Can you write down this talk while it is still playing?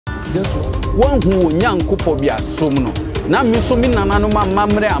One who Nyankopo be a sumno. Na me so me nananoma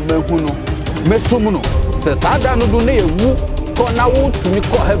mamre amahu no. Me sumno. Se sada no do na ewu ko na wo tumi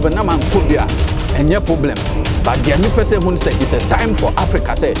ko heaven na man ko bia. Any problem. But the only person who say it's a time for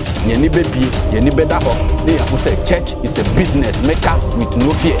Africa say ye ni be bi, ye ni be da ho. They who say church is a business maker with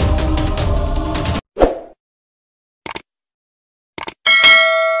no fear.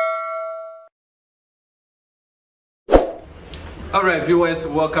 Alright viewers,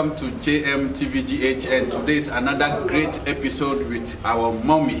 welcome to JMTVGH, and today is another great episode with our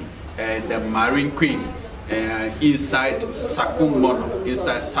mommy, the Marine Queen, inside Sakumono,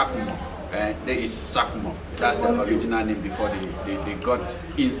 there is Sakumo. That's the original name before they got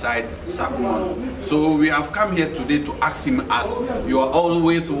inside Sakumono. So we have come here today to ask him, as you are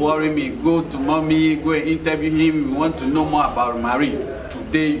always worrying me, go to mommy, go and interview him, we want to know more about Marine.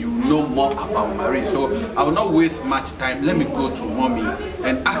 Today you know more about Marine. So I will not waste much time. Let me go to mommy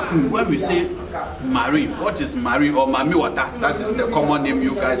and ask him, when we say Marine, what is Marine or Mami Water? That is the common name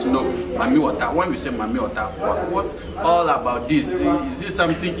you guys know, Mami Water. When we say Mami Water, what's all about this? Is it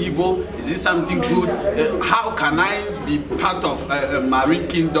something evil? Is it something good? How can I be part of a Marine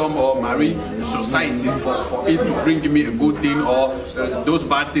kingdom or Marine society for it to bring me a good thing or those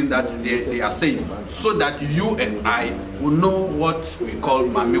bad things that they are saying, so that you and I will know what we call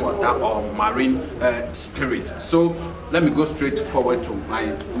Mami Water or Marine spirit. So let me go straight forward to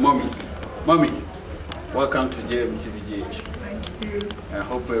my mommy. Mommy, welcome to JMTVGH. Thank you. I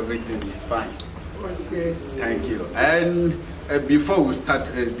hope everything is fine. Of course, yes. Thank you. And before we start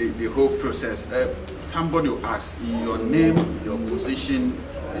the whole process, somebody will ask your name, your position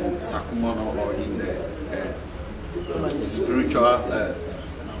in Sakumono or in the spiritual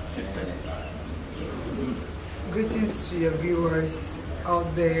system. Greetings to your viewers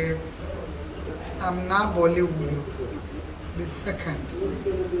out there. I'm Nabole Wulu, the second,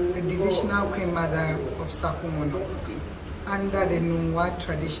 the divisional queen mother of Sakumono, under the Nungwa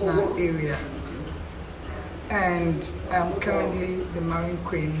traditional area. And I'm currently the Marine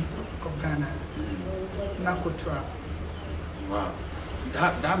Queen of Ghana, Nakotrap. Wow.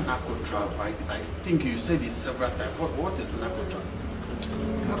 That Nakotrap, I think you said it several times. What is Nakotrap?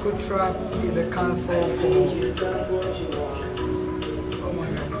 Nakotrap is a council for... Oh my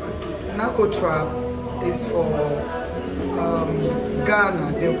God. Nakotrap is for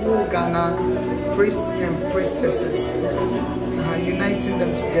Ghana, the whole Ghana priests and priestesses, uniting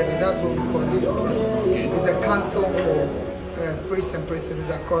them together. That's what we call it. It's a council for priests and priestesses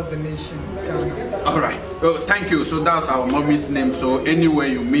across the nation, Ghana. All right. Well, thank you. So that's our mommy's name. So anywhere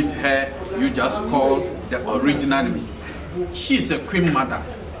you meet her, you just call the original name. She's a queen mother.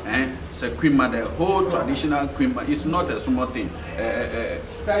 It's a queen mother, a whole traditional queen mother. It's not a small thing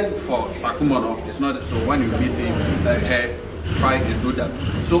for Sakumono. It's not. So when you meet him, try to do that.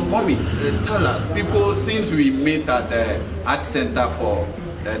 So mommy, tell us, people, since we met at the art center for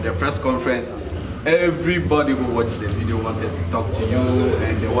the press conference, everybody who watched the video wanted to talk to you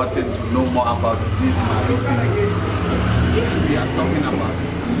and they wanted to know more about this Marine thing. If we are talking about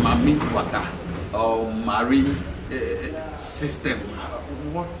Mami Water or Marine system,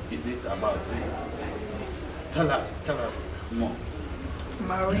 what is it about? Tell us more.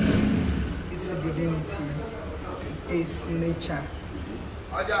 Marine is a divinity. It's nature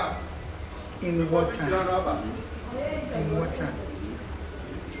in water.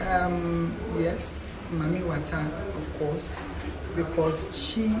 Yes, Mami Water, of course, because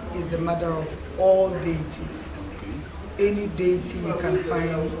she is the mother of all deities. Any deity you can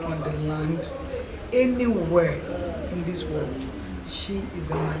find on the land, anywhere in this world, she is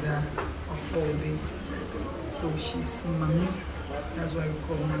the mother of all deities. So she's Mami. That's why we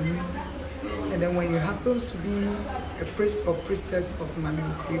call Mami. And then when you happens to be a priest or priestess of Mami,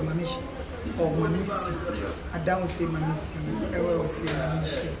 we call you Mamishi or Mamisi. Adam will say Mamisi, Ewe will say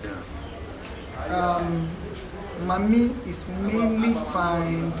Mamishi. Mami is mainly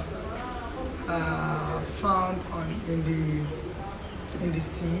found in the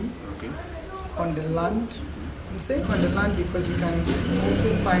sea, on the land. I'm saying on the land because you can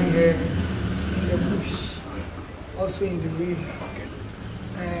also find her in the bush, also in the river.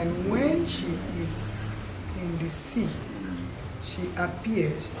 And when she is in the sea, she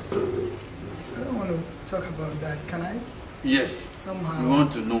appears. I don't want to talk about that, can I? Yes. Somehow. We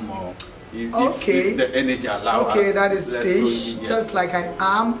want to know more. If the energy allows us. Okay, that is fish, just like I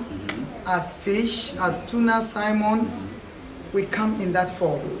am as fish, as tuna, Simon. We come in that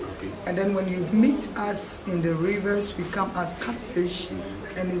form. And then when you meet us in the rivers, we come as catfish.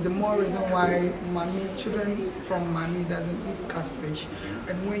 And it's the more reason why children from Mami doesn't eat catfish.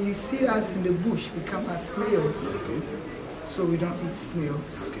 And when you see us in the bush, we come as snails. so we don't eat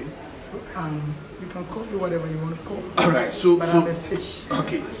snails. Okay. So you can call me whatever you want to call me. All right. So I'm a fish.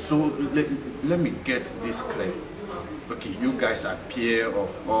 Okay. So let me get this clear. Okay, you guys are peer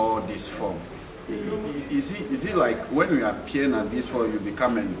of all this form. Is it like when you are peering at this form, you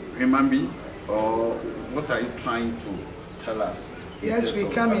become a human being, or what are you trying to tell us? Yes, we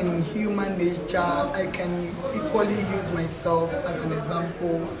come in human nature. I can equally use myself as an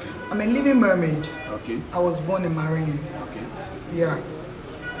example. I'm a living mermaid. Okay. I was born a marine. Okay. Yeah.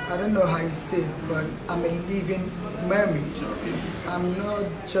 I don't know how you say it, but I'm a living mermaid. Okay. I'm not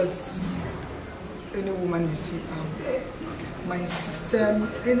just any woman you see out there. My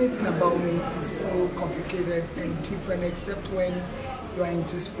system, anything about me is so complicated and different, except when you are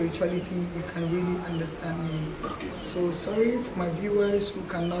into spirituality, you can really understand me. Okay. So sorry for my viewers who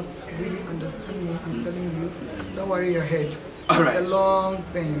cannot really understand me. I'm telling you, don't worry your head. All right. It's a long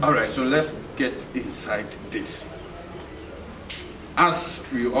thing. All right, so let's get inside this. As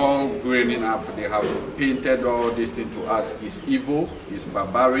we all growing up, they have painted all this thing to us. It's evil, it's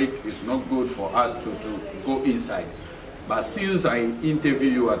barbaric, it's not good for us to go inside. But since I interview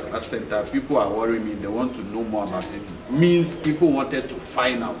you at a center, people are worrying me, they want to know more about it. Means people wanted to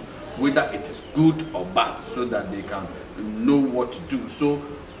find out whether it is good or bad so that they can know what to do. So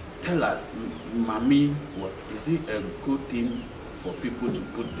tell us, Mami, what is it a good thing for people to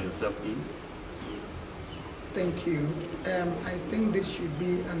put themselves in? Thank you. I think this should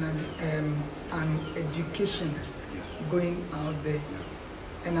be an education going out there.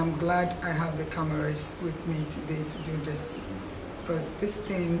 And I'm glad I have the cameras with me today to do this, because this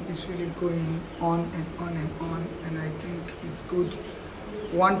thing is really going on and on and on, and I think it's good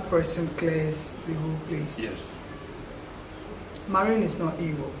one person clears the whole place. Yes. Marine is not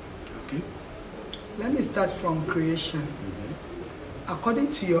evil. Okay. Let me start from creation.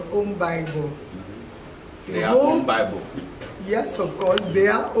 According to your own Bible, Their own Bible. Yes, of course,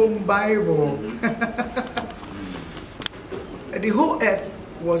 their own Bible. The whole earth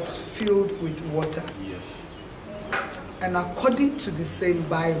was filled with water. Yes. And according to the same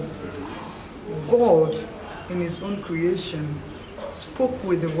Bible, God, in his own creation, spoke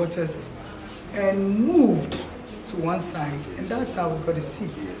with the waters and moved to one side. And that's how we got to see.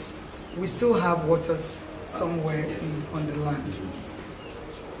 We still have waters somewhere on the land.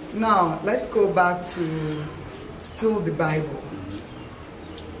 Now, let's go back to still the Bible.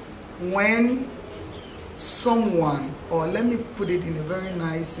 When someone, or let me put it in a very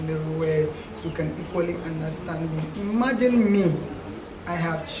nice scenario where you can equally understand me. Imagine me, I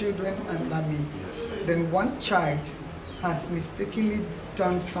have children under me. Then one child has mistakenly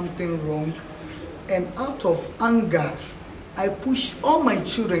done something wrong, and out of anger, I push all my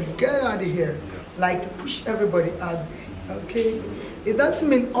children, get out of here, like push everybody out there, okay? It doesn't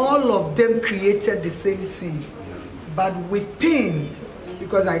mean all of them created the same sin, but with pain,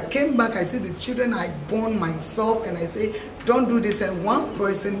 because I came back, I see the children I born myself, and I say, don't do this, and one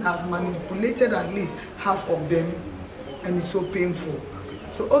person has manipulated at least half of them, and it's so painful.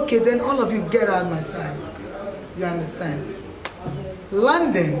 So, okay, then all of you get out of my side. You understand?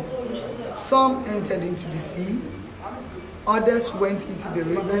 Landing, some entered into the sea, others went into the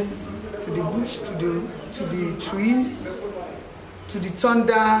rivers, to the bush, to the trees, to the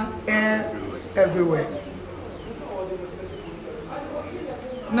thunder, air, everywhere.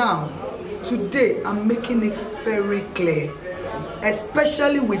 Now, today I'm making it very clear,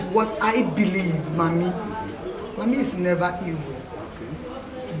 especially with what I believe, Mami. Mami is never evil.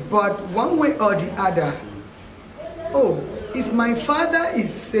 But one way or the other, oh, if my father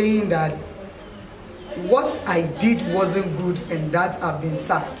is saying that what I did wasn't good and that I've been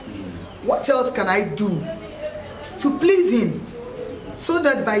sacked, what else can I do to please him? So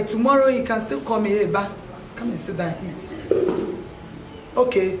that by tomorrow he can still call me, hey, ba, come and sit down and eat.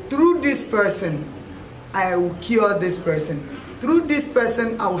 Okay, through this person, I will cure this person. Through this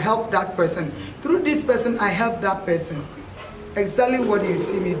person, I will help that person. Through this person, I help that person. Exactly what you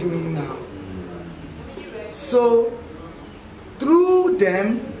see me doing now. So, through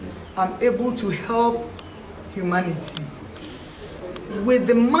them, I'm able to help humanity with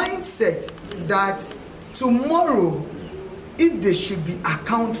the mindset that tomorrow, if they should be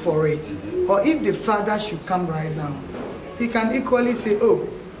account for it, or if the father should come right now, he can equally say, oh,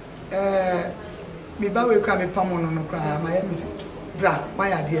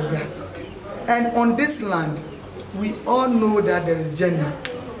 and on this land, we all know that there is Jannah.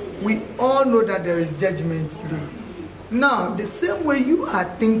 We all know that there is judgment day. Now, the same way you are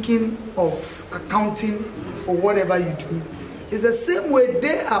thinking of accounting for whatever you do, is the same way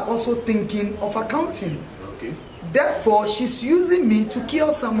they are also thinking of accounting. Okay. Therefore, she's using me to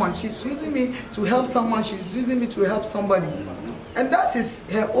kill someone. She's using me to help someone. She's using me to help somebody. And that is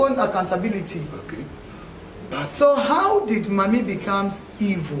her own accountability. Okay. So how did Mommy becomes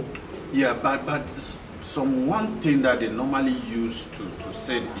evil? Yeah, but one thing that they normally use to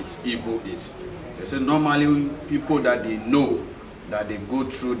say is evil is, they say normally people that they know that they go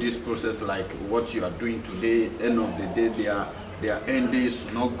through this process like what you are doing today, end of the day their end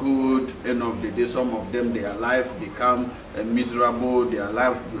is not good, end of the day some of them their life become miserable, their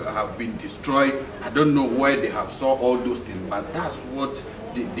life have been destroyed. I don't know where they have saw all those things, but that's what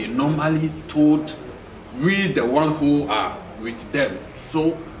they normally told we, the one who are with them.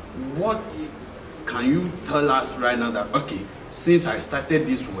 So what can you tell us right now that, okay, since I started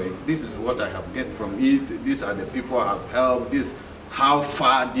this work, this is what I have get from it, these are the people I have helped, this how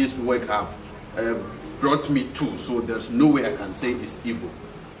far this work have brought me to, so there's no way I can say it's evil.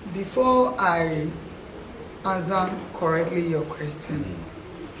 Before I answer correctly your question,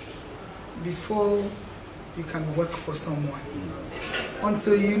 before you can work for someone,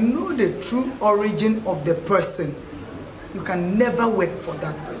 until you know the true origin of the person, you can never work for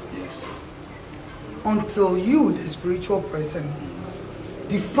that person. Yes. Until you, the spiritual person,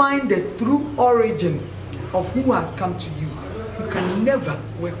 define the true origin of who has come to you, you can never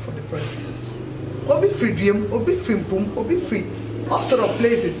work for the person. Obi free dream, obi free pum, obi free all sort of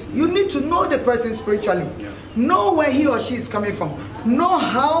places. You need to know the person spiritually. Yeah. Know where he or she is coming from. Know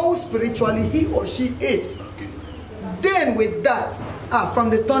how spiritually he or she is. Okay. Then with that, from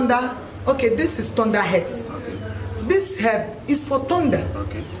the thunder, okay, this is thunder herbs. Okay. This herb is for thunder.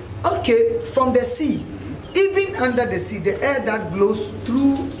 Okay. Okay, from the sea, even under the sea, the air that blows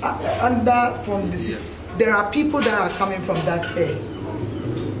through under from the sea, yes, there are people that are coming from that air.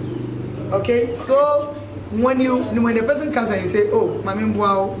 Okay, so when the person comes and you say, oh, mami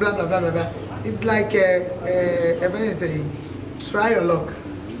blah blah blah blah blah, it's like everyone saying, try your luck.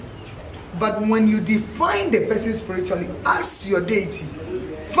 But when you define the person spiritually, ask your deity,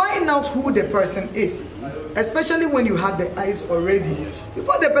 find out who the person is. Especially when you have the eyes already.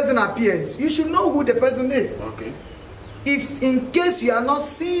 Before the person appears, you should know who the person is. Okay. If in case you are not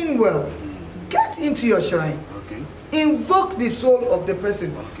seeing well, get into your shrine. Okay. Invoke the soul of the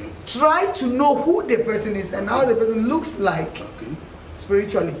person. Okay. Try to know who the person is and how the person looks like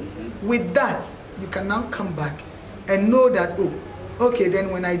spiritually. With that, you can now come back and know that, oh, okay,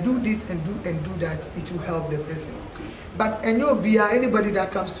 then when I do this and do that, it will help the person. Okay. But and you'll be anybody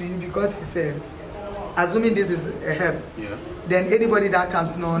that comes to you because he said, assuming this is a herb, yeah, then anybody that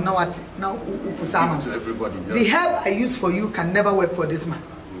comes, no, now what? Now, to everybody. Yeah. the herb I use for you can never work for this man.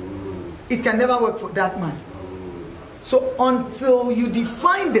 It can never work for that man. So until you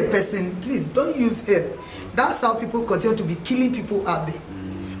define the person, please don't use herb. That's how people continue to be killing people out there.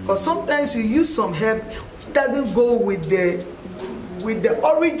 Because sometimes you use some herb which doesn't go with the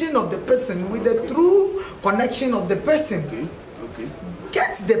origin of the person, with the true connection of the person. Okay. Okay.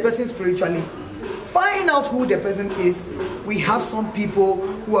 Get the person spiritually. Find out who the person is. We have some people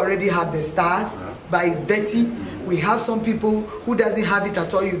who already have the stars, but it's dirty. We have some people who doesn't have it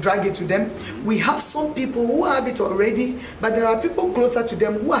at all. You drag it to them. We have some people who have it already, but there are people closer to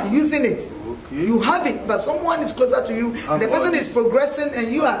them who are using it. Okay. You have it, but someone is closer to you. The person is progressing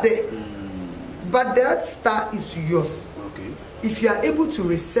and you are there. But that star is yours. Okay. If you are able to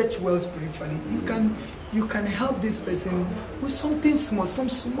research well spiritually, you can help this person with something small, some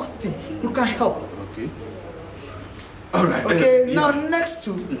small thing. You can help. Okay. All right. Okay. Yeah. Now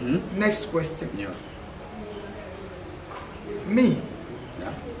next question. Yeah. Me,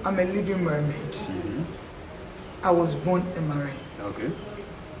 Yeah. I'm a living mermaid. I was born a marine. Okay.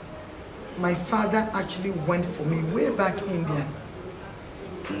 My father actually went for me way back Indian.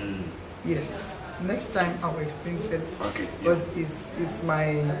 Yes. Next time I will explain further. Okay. Because it's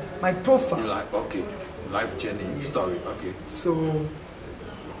my profile. Like, okay. Life journey story. Okay. So,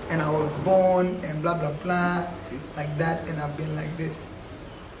 and I was born and blah blah blah, Okay. like that, and I've been like this.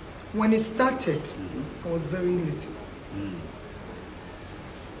 When it started, I was very little.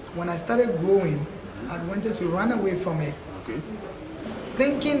 When I started growing, I wanted to run away from it, Okay.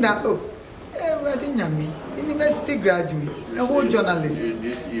 thinking that, oh, university graduate, a whole journalist,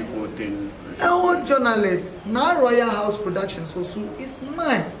 This evil thing. a whole journalist. Now Royal House Productions also is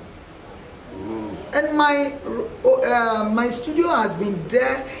mine. And my studio has been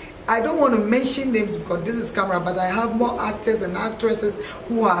there. I don't want to mention names because this is camera, but I have more actors and actresses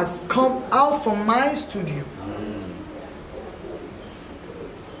who has come out from my studio.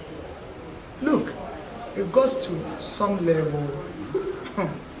 Look, it goes to some level.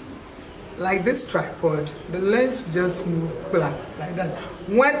 like this tripod, the lens will just move black like that.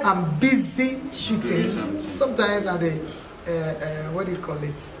 When I'm busy shooting, sometimes at the what do you call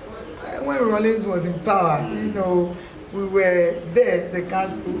it? When Rollins was in power, you know, we were there, the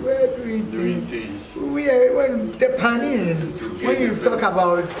cast, we were doing things. We are, when the pioneers, when you talk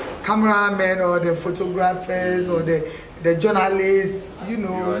about cameramen or the photographers or the journalists, you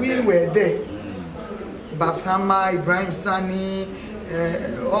know, we were there. Babsama, Ibrahim Sani,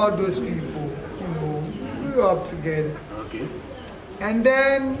 all those people, you know, we grew up together. Okay. And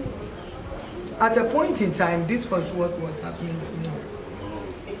then, at a point in time, this was what was happening to me.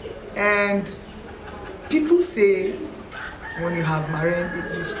 And people say, when you have married,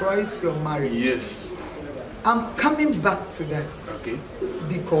 it destroys your marriage. Yes. I'm coming back to that. Okay.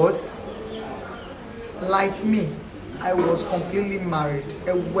 Because, like me, I was completely married,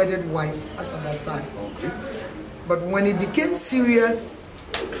 a wedded wife as at that time. Okay. But when it became serious,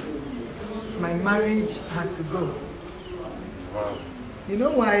 my marriage had to go. Wow. You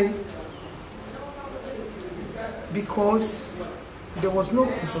know why? Because there was no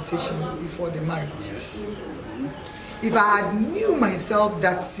consultation before the marriage. Yes. If I had knew myself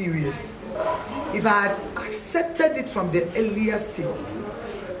that serious, if I had accepted it from the earlier state,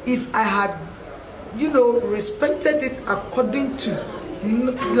 if I had, you know, respected it according to,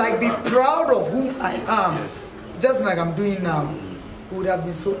 like, be proud of who I am, yes, just like I'm doing now, it would have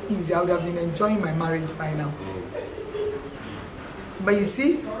been so easy. I would have been enjoying my marriage by now. But you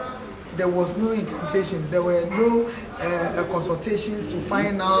see, there was no incantations, there were no consultations to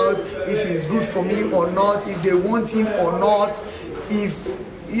find out if he's good for me or not, if they want him or not, if,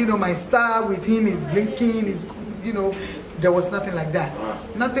 you know, my star with him is blinking, is, you know, there was nothing like that.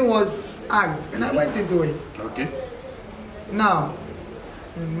 Nothing was asked, and I went into it. Okay. Now,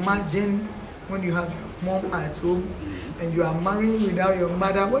 imagine when you have your mom at home and you are marrying without your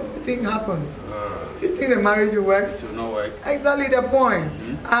mother, what do you think happens? You think the marriage will work? It will not work. Exactly the point.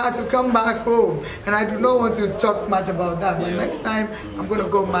 I had to come back home, and I do not want to talk much about that. But next time, I'm going to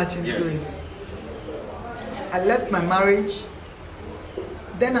go much into it. I left my marriage.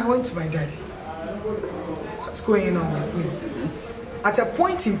 Then I went to my daddy. What's going on with me? At a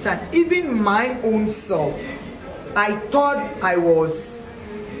point in time, even my own self, I thought I was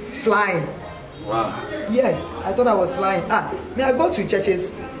flying. Wow. Yes, I thought I was flying. Now I go to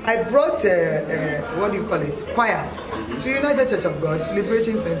churches. I brought what do you call it? Choir to United Church of God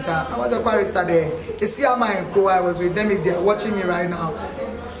Liberation Center. I was a chorister there. You see how my co, I was with them. If they are watching me right now,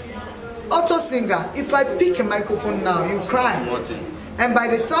 auto singer. If I pick a microphone now, you cry. And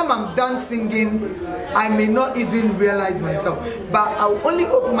by the time I'm done singing, I may not even realize myself. But I will only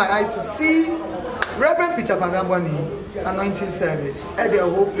open my eye to see Reverend Peter Padamboni anointing service. And the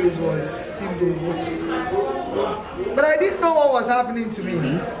whole place was wet. But I didn't know what was happening to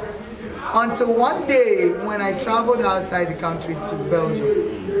me until one day when I traveled outside the country to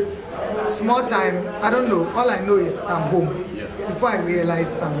Belgium. Small time, I don't know. All I know is I'm home. Before I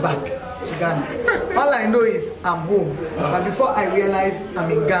realize I'm back to Ghana. All I know is I'm home. But before I realize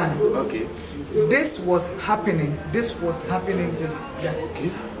I'm in Ghana. Okay. This was happening. This was happening just like that.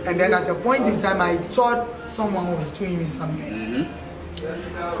 Okay. And then at a point in time, I thought someone was doing me something.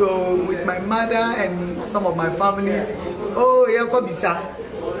 So with my mother and some of my families,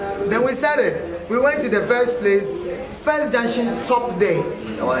 then we started. We went to the first place, First Junction, top there.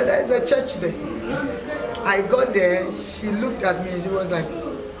 There is a church there. I got there, she looked at me and she was like,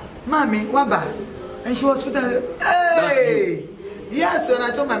 Mommy, Waba. And she was with her, hey! Yes, and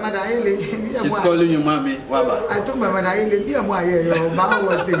I told my mother, she's calling you Mommy, Waba. I told my mother,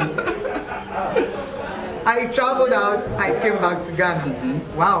 I traveled out, I came back to Ghana.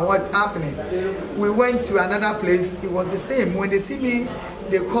 Wow, what's happening? We went to another place, it was the same. When they see me,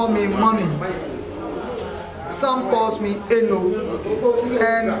 they call me Mommy. Some calls me Eno.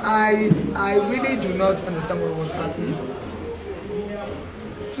 And I really do not understand what was happening.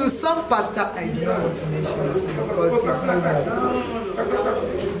 To some pastor, I do not want to mention his name because he's no more.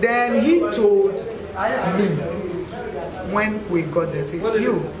 Then he told me when we got there, said,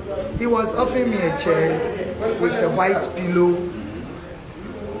 he was offering me a chair with a white pillow.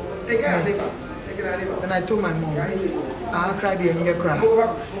 And I told my mom, I cried and cry.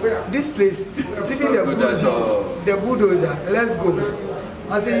 This place is even the bulldozer. Let's go.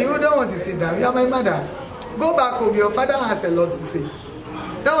 I said, you don't want to sit down. You are my mother. Go back home. Your father has a lot to say.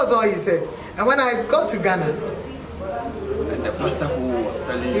 That was all he said. And when I got to Ghana, and the pastor who was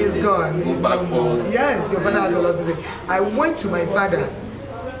telling you he's gone. He's back home. Yes, your father has a lot to say. I went to my father.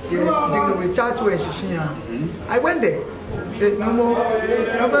 I went there. Said no more.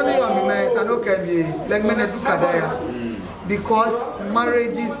 Because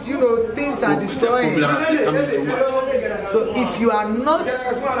marriages, you know, things are destroying. So if you are not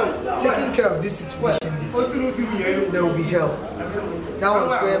taking care of this situation, there will be hell. That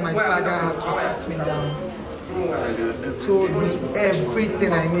was where my father had to sit me down, told me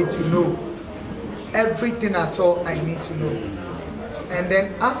everything I need to know, everything at all I need to know. And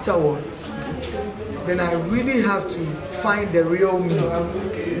then afterwards, then I really have to find the real me.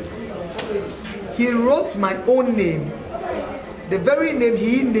 He wrote my own name, the very name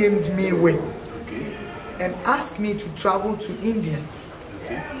he named me with, and asked me to travel to India.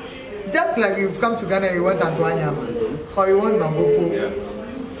 Just like you've come to Ghana, you want Antoine or you want Mambopo.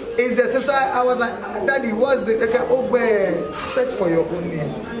 It's the same. So I was like, Daddy, what's the search for your own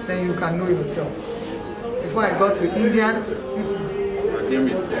name, then you can know yourself. Before I got to India, my name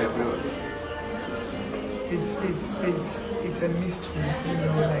is everywhere. It's a mystery, you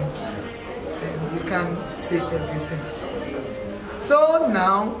know, like you can't say everything. So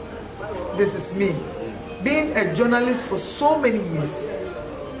now, this is me, being a journalist for so many years.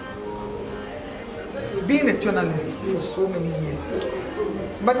 Being a journalist for so many years.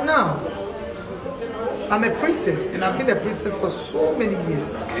 But now, I'm a priestess, and I've been a priestess for so many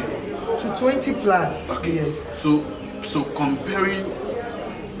years. To 20 plus years. So comparing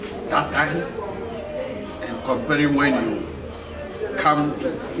that time and comparing when you come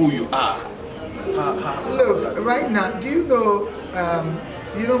to who you are. Look, right now, do you know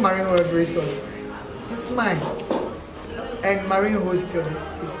Marine World Resort? It's mine. And Marine Hostel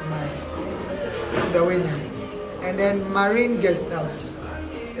is mine. The winner. And then Marine Guest House,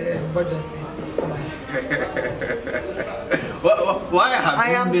 Bodasi, is mine. Why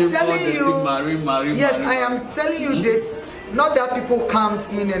have you named all the thing Marine? Yes, I am telling you this. Not that people comes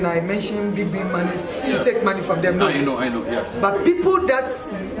in and I mention big monies to take money from them. No, I know, yes. But people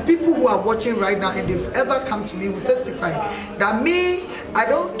who are watching right now and they've ever come to me will testify that me, I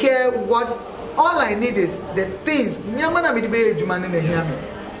don't care what. All I need is the things.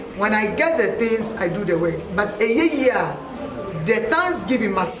 When I get the things, I do the work. But a year, the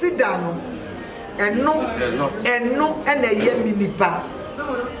Thanksgiving must sit down and no and a year minipa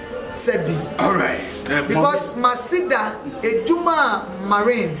sebi. All right. Because Masida Ejuma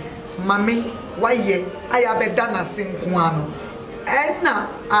Marine Mami Waye Ayabedana Sinkwano. And now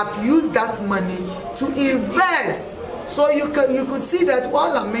I've used that money to invest. So you could see that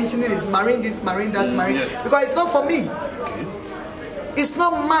all I'm mentioning is marine this, marine that, marine. Yes. Because it's not for me. It's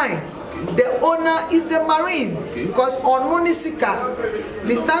not mine. The owner is the marine. Because on Monisika,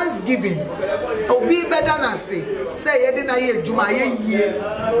 the Thanksgiving, Obi better say Yedina ye Juma ye.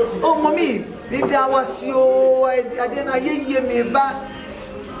 Oh mommy, the was yo I didn't ye me back.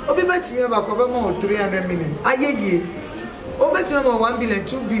 Obi bet me about 300 million. Aye. Obi bet me 1 billion,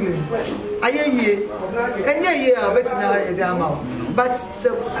 2 billion. Aye. And yeah, I bet me the amount. But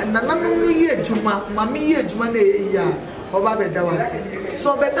Nanamu ye Juma, Mammy ye Juma ye.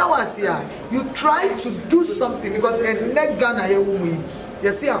 So you try to do something because a neck Ghana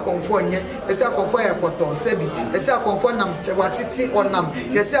you see a comfort, you see a comfort airport or sebi, you see a comfort nam watiti or nam,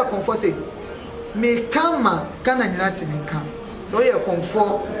 you see a comfort say me kama Ghana nyati me kam. So you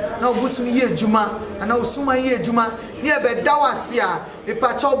comfort now busu ye juma and now suma ye juma ye be dawasia e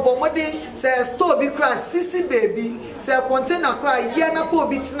pacho bomode say store bi cry sisi baby say container cry ye na po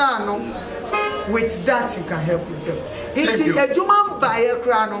bitina no. With that you can help yourself. It's a Juman buyer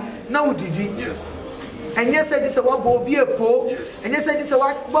crown now did you? Yes. And yes, I just a what will be a po, and yes, I just a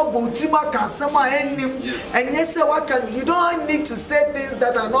what will Tima can someone end him. And yes, what can you don't need to say things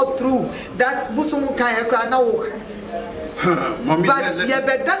that are not true. That's Busumu Kaya crown now. But yeah,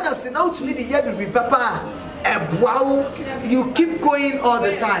 but that's now to me the year be papa. Wow, you keep going all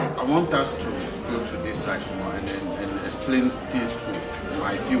the time. I want us to go to this section and explain things to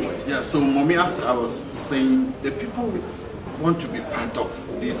my viewers. Yeah, so mommy, as I was saying, the people want to be part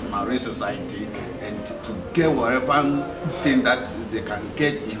of this marine society and to get whatever thing that they can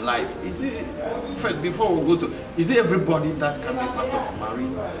get in life. First, before we go to, is it everybody that can be part of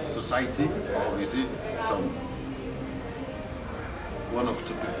marine society, or is it some one of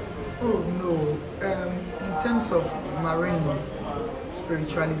two people? Oh no, in terms of marine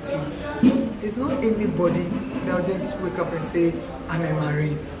spirituality, it's not anybody that will just wake up and say, I'm a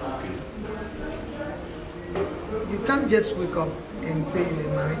marine. You can't just wake up and say you're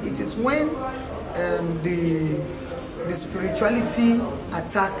a marine. It is when the spirituality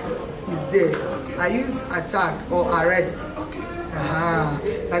attack is there. I use attack or arrest.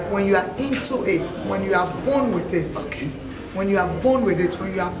 Like when you are into it, when you are born with it. When you are born with it,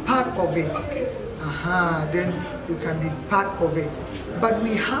 when you are part of it, then you can be part of it. But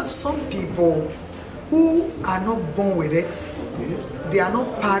we have some people who are not born with it. They are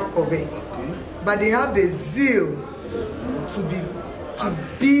not part of it, but they have the zeal to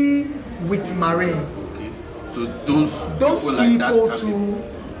be with Marine. So those people like that too,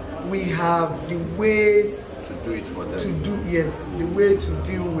 we have the ways to do it for them. The way to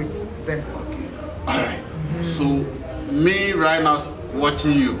deal with them. Okay. All right. So me right now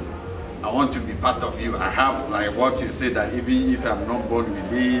watching you, I want to be part of you. I have like what you say that even if I'm not born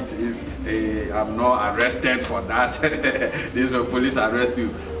with it, if I'm not arrested for that, this police arrest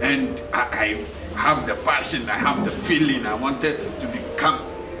you, and I have the passion, I have the feeling, I wanted to become.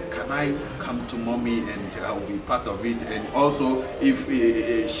 Can I come to mommy and I'll be part of it? And also, if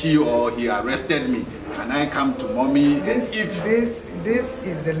she or he arrested me, can I come to mommy? This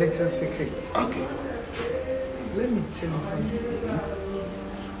is the little secret. Okay. Let me tell you something.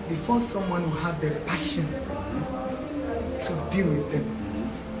 Before someone will have the passion to be with them,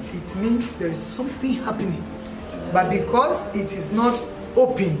 it means there is something happening. But because it is not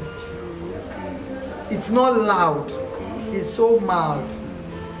open, it's not loud, it's so mild.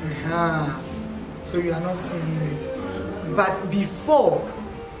 So you are not seeing it. But before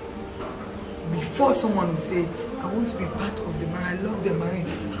someone will say, I want to be part of the Marine, I love the Marine.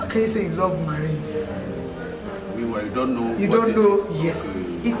 How can you say you love Marine? Meanwhile, you don't know. You don't know, yes.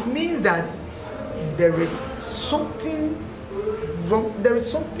 It means that there is something wrong, there is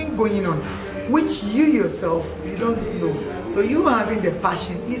something going on, which you yourself, you don't know. So you having the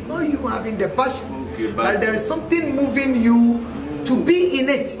passion, it's not you having the passion, but there is something moving you to be in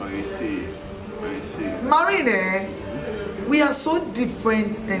it. I see. Marine, we are so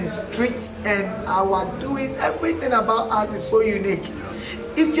different and strict, and our doings, everything about us is so unique.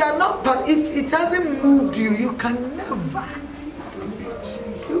 If you are not part, if it hasn't moved you, you can never.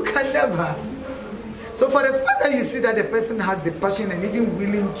 So for the fact that you see that the person has the passion and even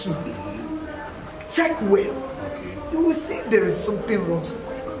willing to check well, you will see there is something wrong.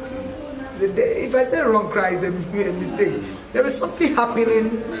 If I say wrong cry is a mistake. There is something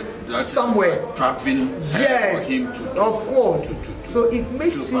happening somewhere. Traveling yes, for him to of course. So it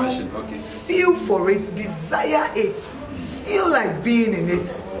makes you feel for it, desire it, feel like being in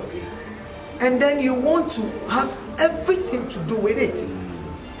it. And then you want to have everything to do with it.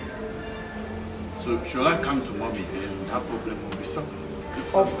 So should I come to mommy and that problem will be solved?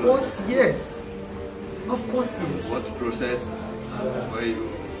 Of course, yes. Of course, yes. What process?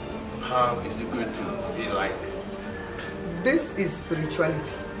 How is it going to be like? This is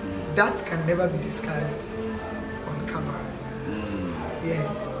spirituality. That can never be discussed on camera.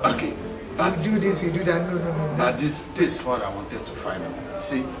 Yes. Okay. But we do this, we do that. No. But this is what I wanted to find out. You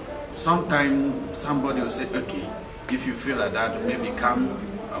see, sometimes somebody will say, okay, if you feel like that, maybe come,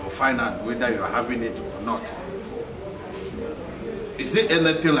 I will find out whether you are having it or not. Is it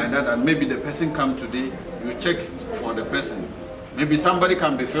anything like that? And maybe the person come today, you check for the person. Maybe somebody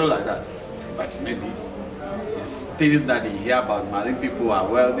can be feel like that, but maybe it's things that they hear about Marine people are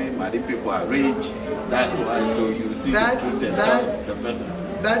wealthy, Marine people are rich. That's why. So you see the truth and the person.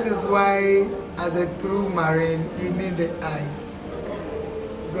 That is why, as a true Marine, you need the eyes,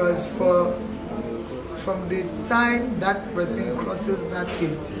 because from the time that person crosses that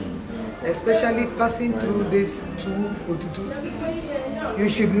gate, especially passing through this you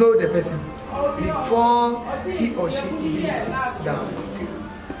should know the person before he or she even sits down. Okay.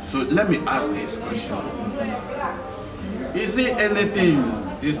 So let me ask this question. Is there anything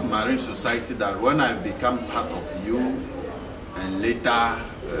in this Marine society that when I become part of you and later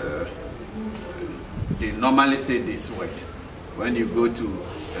they normally say this word, when you go to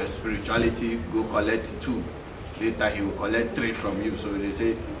spirituality, go collect 2, later he will collect 3 from you. So they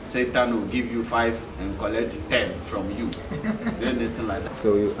say Satan will give you 5 and collect 10 from you. Anything like that.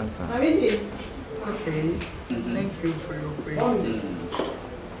 So you answer. Okay, thank you for your question.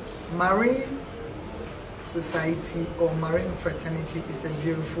 Marine society or Marine fraternity is a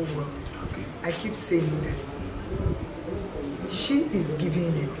beautiful world. Okay. I keep saying this. She is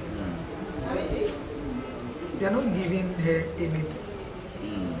giving you. You are not giving her anything.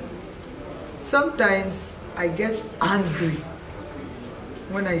 Sometimes I get angry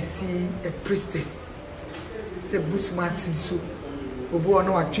when I see a priestess say busuma sinso obo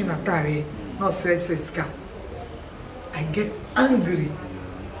ono atwi natare no sreska. I get angry,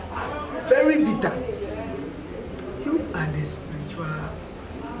 very bitter. You are the spiritual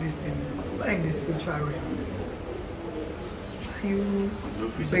listening. You are in the spiritual realm. Are you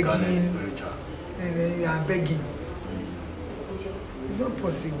begging? And then you are begging. It's not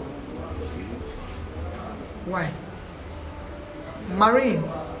possible. Why? Marine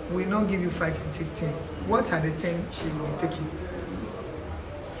will not give you 5 and take 10. What are the 10 she will be taking?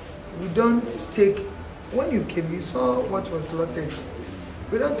 We don't take when you came, you saw what was slaughtered.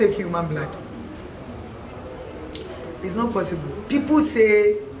 We don't take human blood. It's not possible. People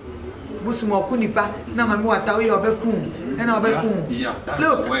say, Busumo kunipa na mami watawi obekun ena obekun.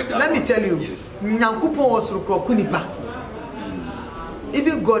 Look, let me tell you, Nyankopon was kunipa.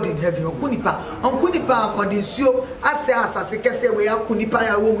 Even God in heaven, kunipa. On kunipa akondinsuo ase asase kese we kunipa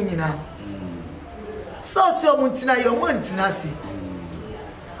ya wo nyina. So muntina yo muntina si.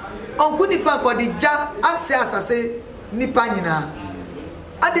 On kunipa akondija ase asase nipa nyina.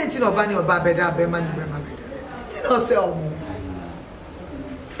 Adenti no ba ni oba beda be man be ma beda. It no say omo.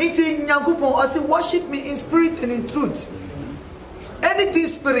 Iti Nyankopon or say worship me in spirit and in truth. Anything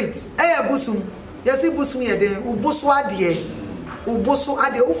spirit, busum. Yesi busum ye de ubusu adie. Ubusu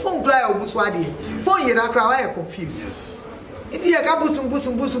adie. Ufon cry ubusu adie. Phone ye kra why you confused. Iti ye ka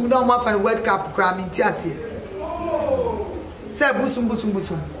busum don't want for World Cup cry minti ase. Say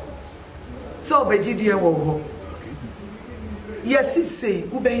busum. So bejidi e wo ho. Yesi say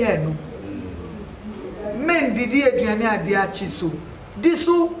ubeye no. Men didi aduane ade achi so.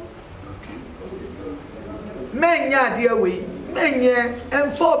 Disu menya de we menye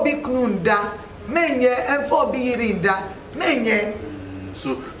enfo bi knunda menye enfo bi yirinda menye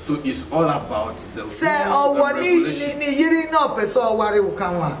so it's all about the say owani ni yiri na opeso oware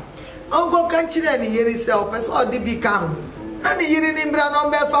ukanwa ongo kan chire ni yiri se opeso odi bi kan na ni yiri ni mbra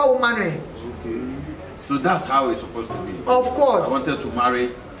no be fa woman. Okay, so that's how it's supposed to be. Of course, I wanted to marry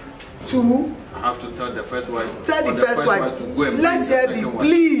two. I have to tell the first wife. Tell the first wife to go and let her be,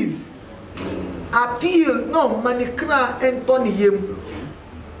 please. Appeal no manikra entoni yem.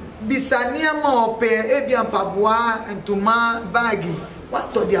 Bisania ma ope ebian paboa entuma bagi.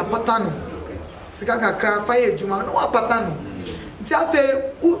 What to dia patano? Sikaka kra fire juma no patano.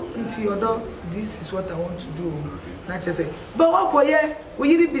 Ntiafe nti odo this is what I want to do. Na say, but what koye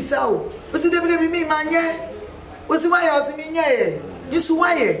oyiri bisa o. Osi debi mi manye. Osi waye osi mi nye. Yisu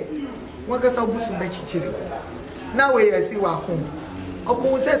waye. Wakasa busu bechichiri na we yesi wakun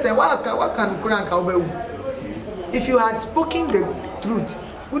okun sese waka nkuranka obewu. If you had spoken the truth,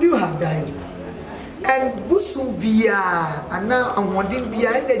 would you have died? And busu bia ana anwodin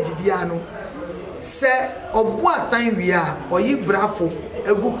bia energy bia no se obu atan wia oyi brafo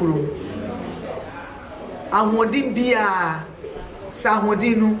egukuru anwodin bia sa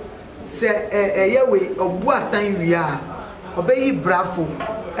anwodin no se eyewe obu atan wia obeyi brafo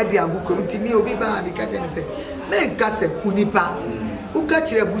edi agukuru ntimi obi ba bi ka je ni se me nka se kunipa uka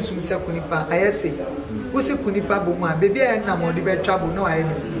kire busum se kunipa ayese usi kunipa bomu a bebi e na modi be twabo no aye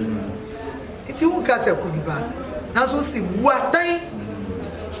ni se iti uka se kunipa na so si buatan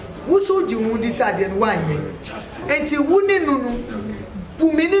wuso jiwu di sade no wanye enti wuni nunu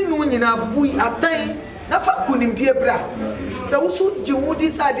bumini nu nyina bui atan na fa kunim die bra se wuso jiwu di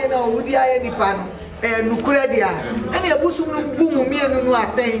sade na wudi aye nipa no nukure dia and ebusum no bumu mienu no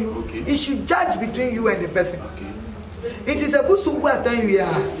aten. It should judge between you and the person. It is a busum bu aten we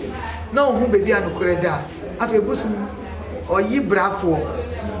are no hu baby anukure da afi busum oyi brafo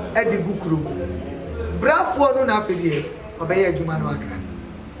e de gukuru brafo no na afi die obeye adwuma no aka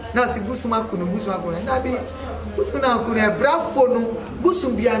na si busum akunu na bi busum na akunu e brafo no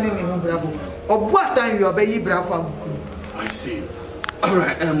busum bia ne hu brafo obu aten we obeyi brafo agukuru. I see. All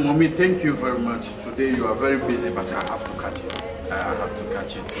right, Mommy, thank you very much. Today you are very busy, but I have to catch you. I have to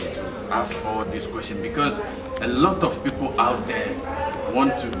catch you to ask all these questions because a lot of people out there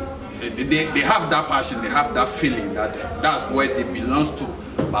want to, they have that passion, they have that feeling that that's where they belong to,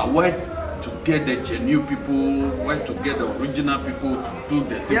 but where to get the genuine people, where to get the original people to do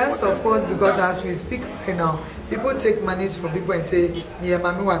the things. Yes, of course, because as we speak right now, people take monies from people and say, yes.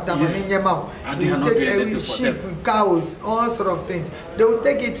 They take sheep, cows, all sort of things. They will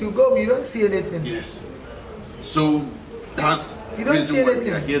take it, you go, you don't see anything. Yes. So that's you don't see anything.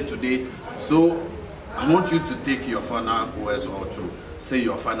 We are here today. So I want you to take your final words or to say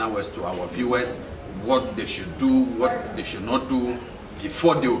your final words to our viewers, what they should do, what they should not do.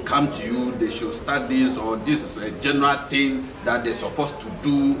 Before they will come to you, they should start this or this is a general thing that they're supposed to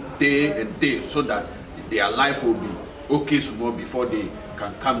do day and day so that their life will be okay small before they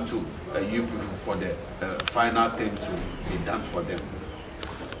can come to you people for the final thing to be done for them.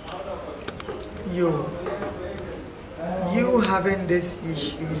 You having these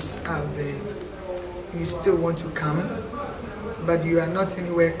issues out there, you still want to come, but you are not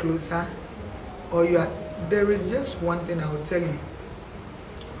anywhere closer, or you are. There is just one thing I will tell you.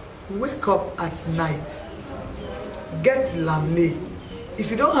 Wake up at night. Get lamle.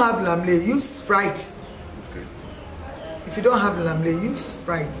 If you don't have lamle, use Sprite. Okay. If you don't have lamle, use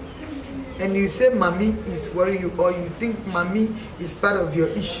Sprite. And you say mommy is worrying you, or you think mommy is part of your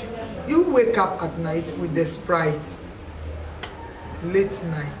issue, You wake up at night with the Sprite, late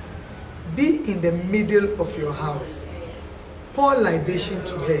night. Be in the middle of your house. Pour libation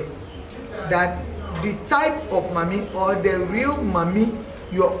to her. That the type of mommy or the real mommy,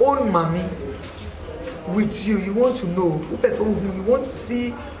 your own mommy, with you, you want to know. You want to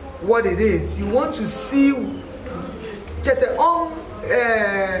see what it is. You want to see, just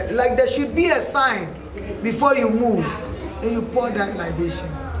like there should be a sign before you move. And you pour that libation.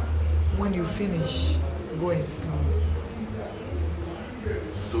 When you finish, go and sleep.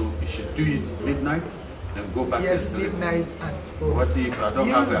 So you should do it midnight and go back. Yes, midnight at 4. What if I don't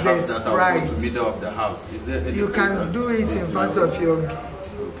have a house that I'll go to the middle of the house? Is there any? You can do it in front of your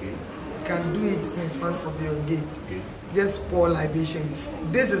gate. Okay. You can do it in front of your gate. Okay. Just pour libation.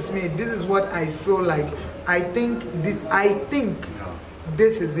 This is me. This is what I feel like. I think this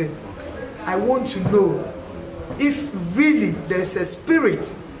is it. I want to know if really there is a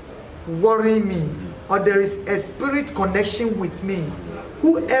spirit worrying me, or there is a spirit connection with me.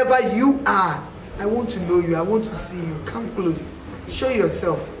 Whoever you are, I want to know you. I want to see you. Come close. Show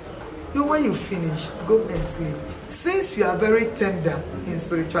yourself. When you finish, go and sleep. Since you are very tender in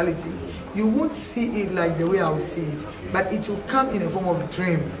spirituality, you won't see it like the way I will see it, but it will come in a form of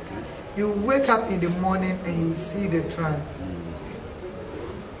dream. You wake up in the morning and you see the trance.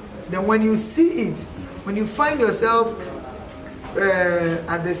 Then when you see it, when you find yourself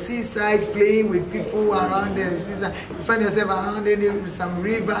at the seaside playing with people around the seaside, you find yourself around some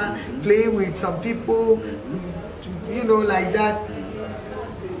river playing with some people, you know, like that.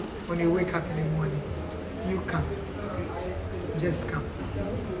 When you wake up in the morning, you come. Just come.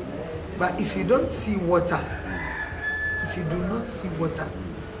 But if you don't see water, if you do not see water,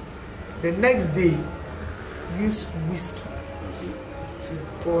 the next day use whiskey to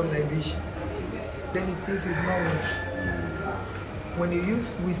pour libation. Then it means it's not water. When you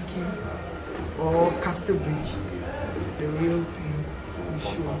use whiskey or castor bridge, the real thing will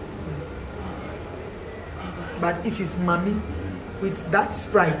show. Yes. But if it's mommy with that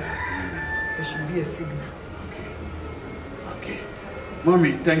Sprite, there should be a signal. Okay.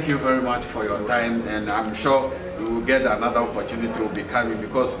 Mommy, thank you very much for your time, and I'm sure we will get another opportunity to be coming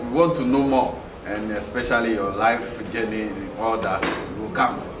because we want to know more, and especially your life journey and all that. We will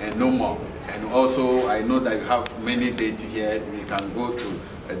come and know more. And also, I know that you have many dates here. We can go to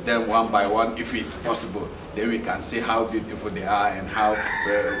them one by one if it's possible. Then we can see how beautiful they are and how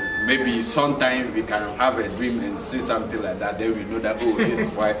maybe sometime we can have a dream and see something like that. Then we know that, oh, this is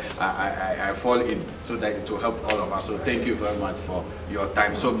why I fall in, so that it will help all of us. So thank you very much for your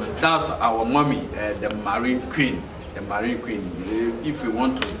time. So that's our mommy, the Marine Queen. The Marine Queen. If you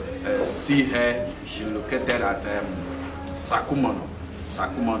want to see her, she's located at Sakumono,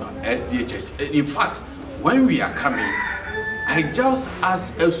 SDHH. In fact, when we are coming, I just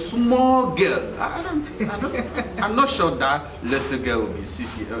as a small girl, I'm not sure that little girl will be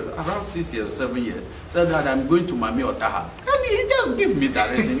 6 years, around 6 years, 7 years, said that I'm going to Mami Ota house. And he just give me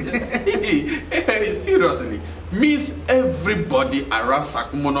direction. Seriously, means everybody around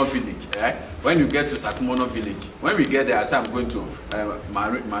Sakumono village. When you get to Sakumono village, when we get there, I say I'm going to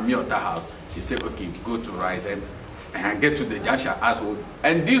Mami Ota house. He said, okay, go to Rise and get to the junction as old.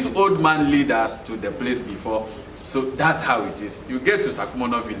 And this old man lead us to the place before. So that's how it is. You get to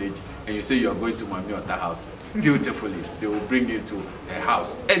Sakumono village and you say you're going to Mami Ota house. Beautifully, they will bring you to a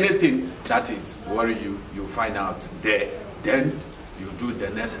house. Anything that is worrying you, you find out there. Then you do the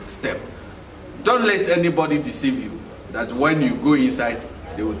next step. Don't let anybody deceive you that when you go inside,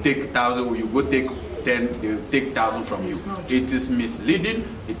 they will take 1,000, you go take 10, they will take 1,000 from you. It is misleading.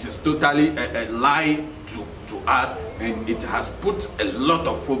 It is totally a lie to us, and it has put a lot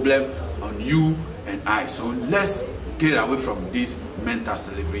of problem on you and I. So let's get away from this mental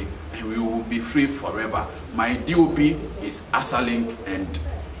slavery and we will be free forever. My DOP is Asalink, and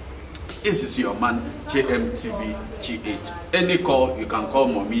this is your man JMTVGH. Any call, you can call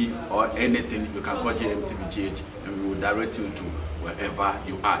mommy, or anything, you can call JMTVGH, and we will direct you to wherever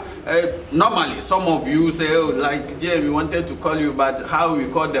you are. Normally, some of you say, oh, like Jay, we wanted to call you, but how we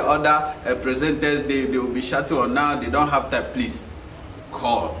call the other presenters, they will be shutting on now, they don't have time. Please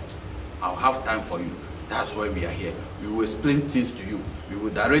call. I'll have time for you. That's why we are here. We will explain things to you. We will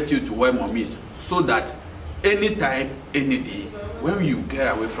direct you to where mommy is, so that anytime, any day, when you get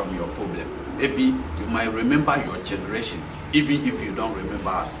away from your problem, maybe you might remember your generation, even if you don't remember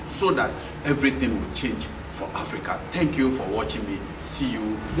us, so that everything will change for Africa. Thank you for watching me. See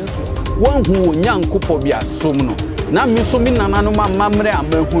you. One who young couple be a sumno. Now, Miss Sumina, no mamre,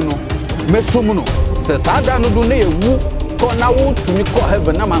 and Behuno, Messumuno, says I don't know, wu, call now to me call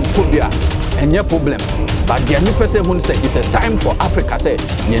heaven, and Kubia, and your problem. But the only person who say it's a time for Africa say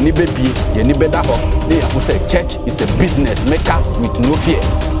yeni be bie, yeni be da ho. They who say church is a business maker with no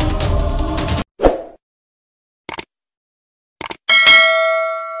fear.